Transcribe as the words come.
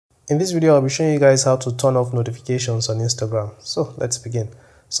In this video, I'll be showing you guys how to turn off notifications on Instagram. So let's begin.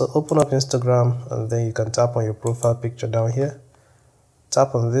 So open up Instagram and then you can tap on your profile picture down here.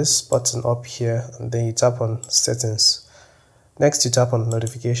 Tap on this button up here and then you tap on settings. Next you tap on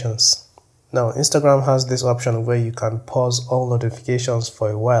notifications. Now Instagram has this option where you can pause all notifications for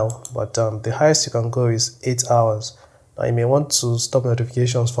a while, but the highest you can go is 8 hours. Now you may want to stop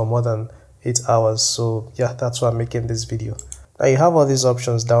notifications for more than 8 hours, so yeah, that's why I'm making this video. Now you have all these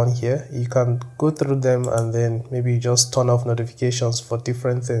options down here. You can go through them and then maybe just turn off notifications for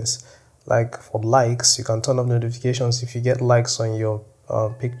different things. Like for likes, you can turn off notifications if you get likes on your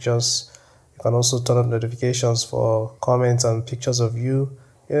pictures. You can also turn off notifications for comments and pictures of you.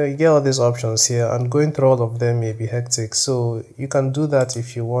 You get all these options here, and going through all of them may be hectic, so you can do that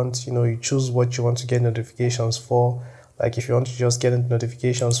if you want. You choose what you want to get notifications for. Like if you want to just get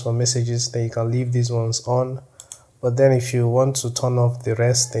notifications for messages, then you can leave these ones on. But then if you want to turn off the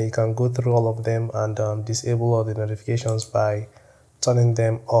rest, then you can go through all of them and disable all the notifications by turning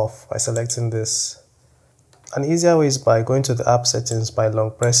them off by selecting this. An easier way is by going to the app settings by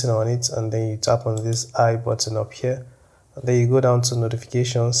long pressing on it, and then you tap on this I button up here. And then you go down to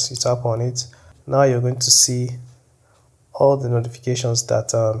notifications, you tap on it. Now you're going to see all the notifications that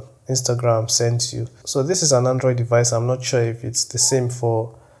Instagram sends you. So this is an Android device. I'm not sure if it's the same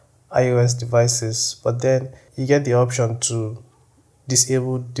for iOS devices, but then you get the option to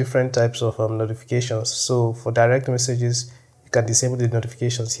disable different types of notifications. So for direct messages, you can disable the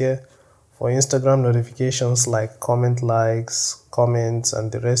notifications here. For Instagram notifications like comment likes, comments,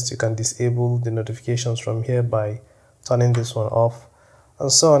 and the rest, you can disable the notifications from here by turning this one off, and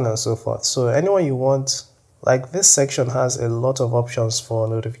so on and so forth. So anyone you want, like this section has a lot of options for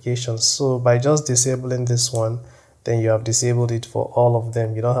notifications. So by just disabling this one, then you have disabled it for all of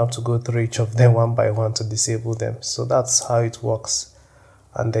them. You don't have to go through each of them one by one to disable them. So that's how it works.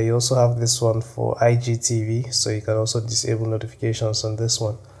 And then you also have this one for IGTV, so you can also disable notifications on this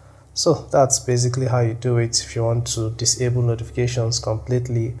one. So that's basically how you do it if you want to disable notifications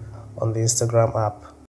completely on the Instagram app.